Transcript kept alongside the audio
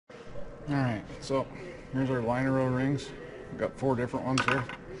Alright, so here's our liner O-rings. We've got 4 different ones here.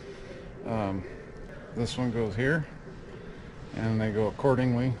 This one goes here, and they go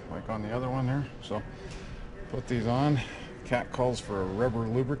accordingly, like on the other one here. So put these on. Cat calls for a rubber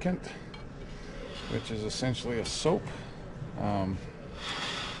lubricant, which is essentially a soap.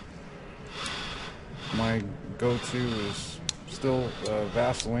 My go-to is still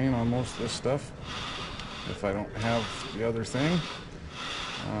Vaseline on most of this stuff if I don't have the other thing.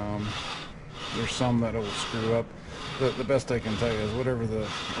 There's some that will screw up. The best I can tell you is whatever the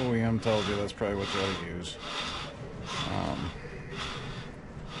OEM tells you, that's probably what you ought to use.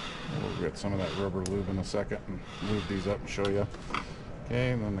 We'll get some of that rubber lube in a second and lube these up and show you.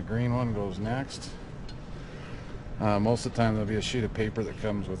 Okay, and then the green one goes next. Most of the time there'll be a sheet of paper that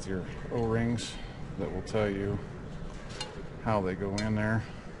comes with your O-rings that will tell you how they go in there.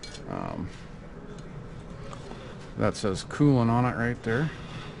 That says coolant on it right there.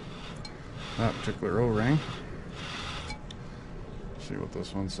 That particular O-ring. See what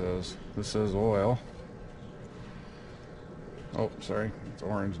this one says. This says oil. Oh, sorry, it's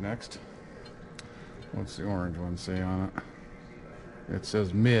orange next. What's the orange one say on it? It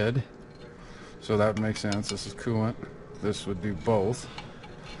says mid, so that would make sense. This is coolant. This would do both.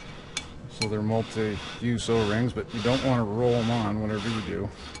 So they're multi-use O-rings, but you don't want to roll them on whenever you do. You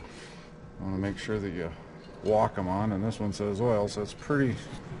want to make sure that you walk them on, and this one says oil, so it's pretty,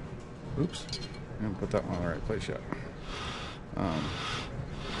 oops, I didn't put that one in the right place yet.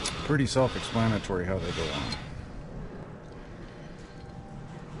 Pretty self-explanatory how they go on.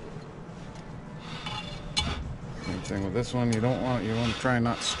 Same thing with this one. You want to try and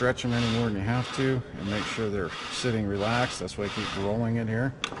not stretch them any more than you have to, and make sure they're sitting relaxed. That's why I keep rolling it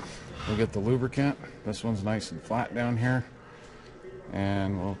here. We'll get the lubricant. This one's nice and flat down here,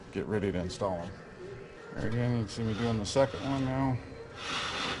 and we'll get ready to install them. There again, you can see me doing the second one now.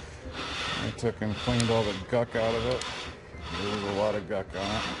 I took and cleaned all the guck out of it. There was a lot of guck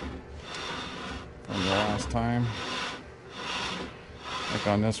on it from the last time. Like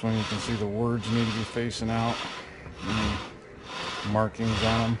on this one, you can see the words need to be facing out. Any markings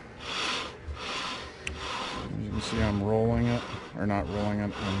on them. As you can see, I'm rolling it, or not rolling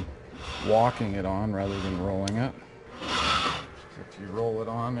it, I'm walking it on rather than rolling it. If you roll it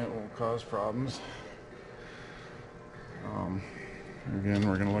on, it will cause problems. Again,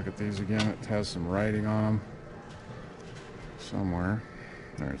 we're going to look at these again. It has some writing on them somewhere.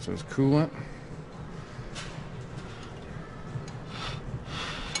 There it says coolant.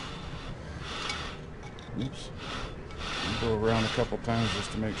 Oops. Go around a couple times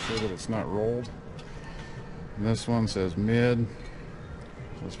just to make sure that it's not rolled. And this one says mid.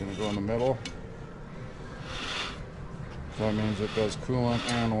 So it's going to go in the middle. So that means it does coolant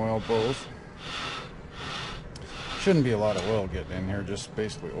and oil both. Shouldn't be a lot of oil getting in here, just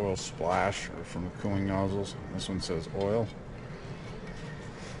basically oil splash or from the cooling nozzles. This one says oil.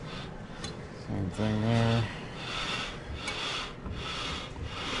 Same thing there.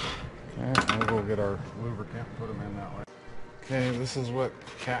 Okay, we'll go get our lubricant and put them in that way. Okay, this is what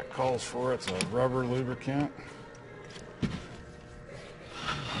Cat calls for. It's a rubber lubricant.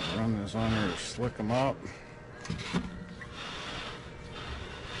 Run this on here to slick them up.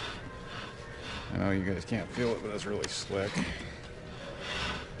 I know you guys can't feel it, but it's really slick.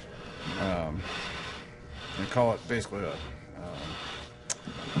 They call it basically a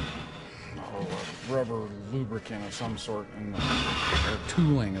rubber lubricant of some sort, and or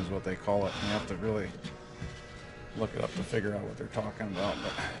tooling is what they call it. You have to really look it up to figure out what they're talking about.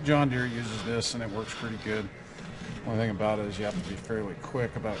 But John Deere uses this, and it works pretty good. Only thing about it is you have to be fairly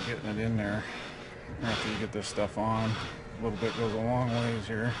quick about getting it in there after you get this stuff on. A little bit goes a long ways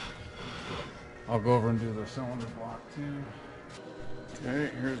here. I'll go over and do the cylinder block too. Okay,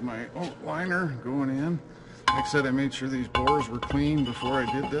 here's my liner going in. Like I said, I made sure these bores were clean before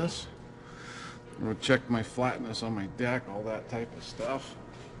I did this. I'm going to check my flatness on my deck, all that type of stuff.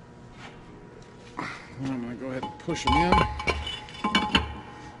 And I'm going to go ahead and push them in.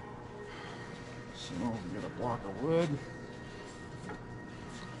 So we get a block of wood.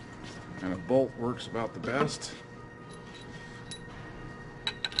 And a bolt works about the best.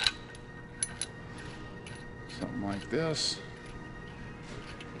 Something like this.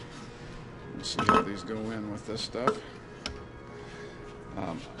 Let's see how these go in with this stuff.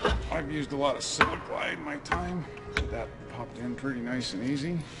 I've used a lot of Siliglide in my time. That popped in pretty nice and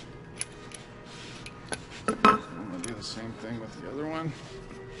easy. So I'm going to do the same thing with the other one.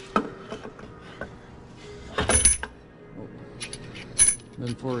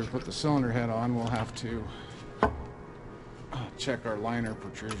 Then before we put the cylinder head on, we'll have to check our liner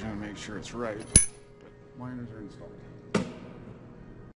protrusion and make sure it's right. But liners are installed.